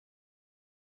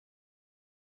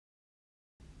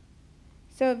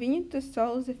So we need to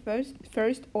solve the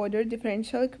first order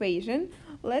differential equation.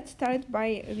 Let's start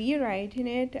by rewriting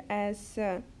it as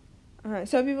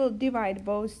so we will divide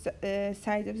both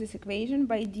sides of this equation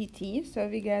by dt. So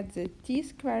we get the t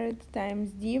squared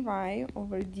times dy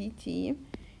over dt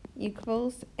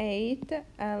equals 8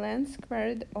 ln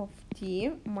squared of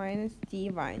t minus dy.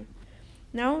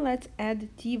 Now let's add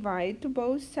ty to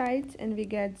both sides and we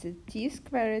get the t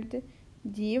squared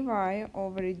dy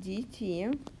over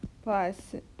dt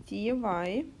plus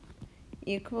ty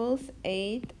equals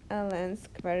 8 ln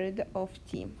squared of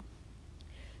t.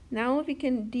 Now we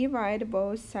can divide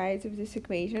both sides of this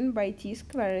equation by t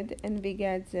squared and we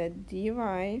get that dy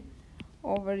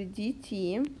over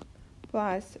dt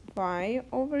plus y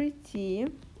over t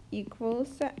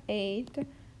equals 8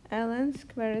 ln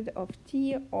squared of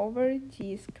t over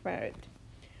t squared.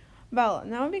 Well,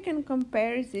 now we can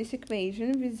compare this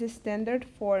equation with the standard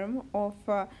form of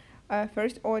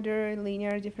first order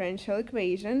linear differential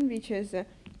equation, which is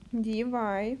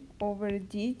dy over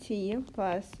dt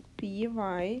plus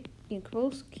py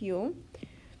equals q.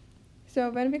 So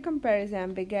when we compare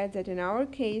them, we get that in our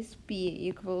case p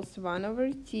equals 1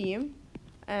 over t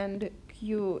and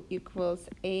q equals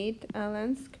 8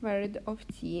 ln squared of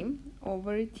t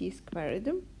over t squared.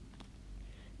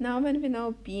 Now when we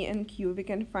know p and q, we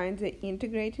can find the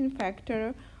integrating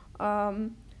factor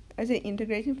as an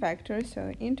integrating factor.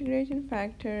 So integrating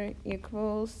factor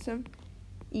equals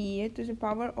e to the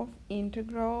power of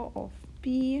integral of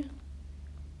p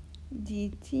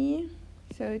dt.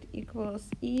 So it equals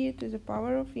e to the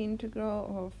power of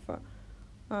integral of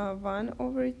 1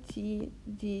 over t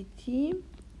dt.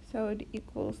 So it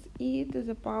equals e to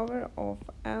the power of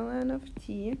ln of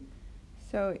t.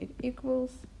 So it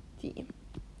equals t.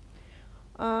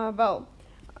 Well,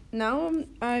 now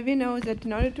we know that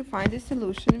in order to find the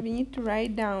solution, we need to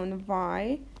write down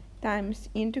y times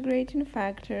integrating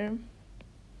factor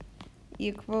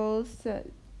equals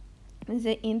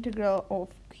the integral of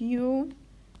q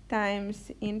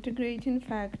times integrating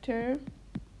factor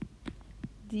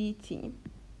dt.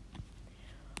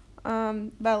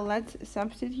 Well, let's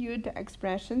substitute the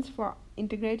expressions for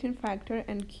integrating factor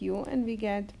and q, and we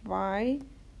get y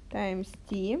times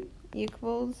t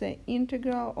equals the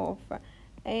integral of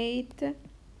 8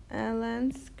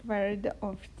 ln squared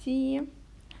of t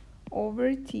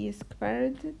over t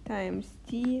squared times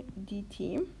t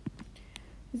dt.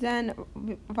 Then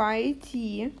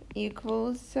yt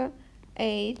equals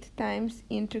 8 times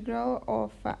integral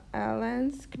of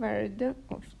ln squared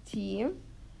of t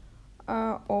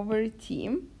over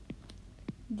t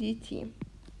dt.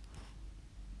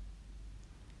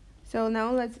 So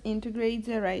now let's integrate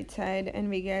the right side and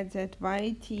we get that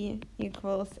yt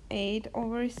equals 8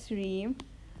 over 3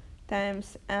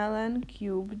 times ln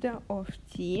cubed of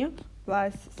t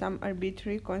plus some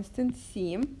arbitrary constant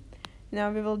c.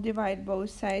 Now we will divide both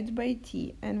sides by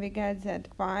t and we get that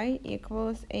y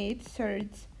equals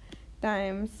 8/3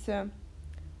 times,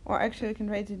 or actually we can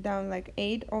write it down like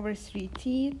 8 over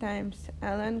 3t times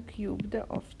ln cubed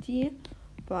of t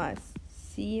plus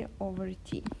c over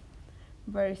t,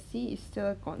 where c is still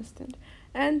a constant.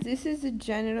 And this is the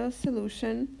general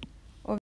solution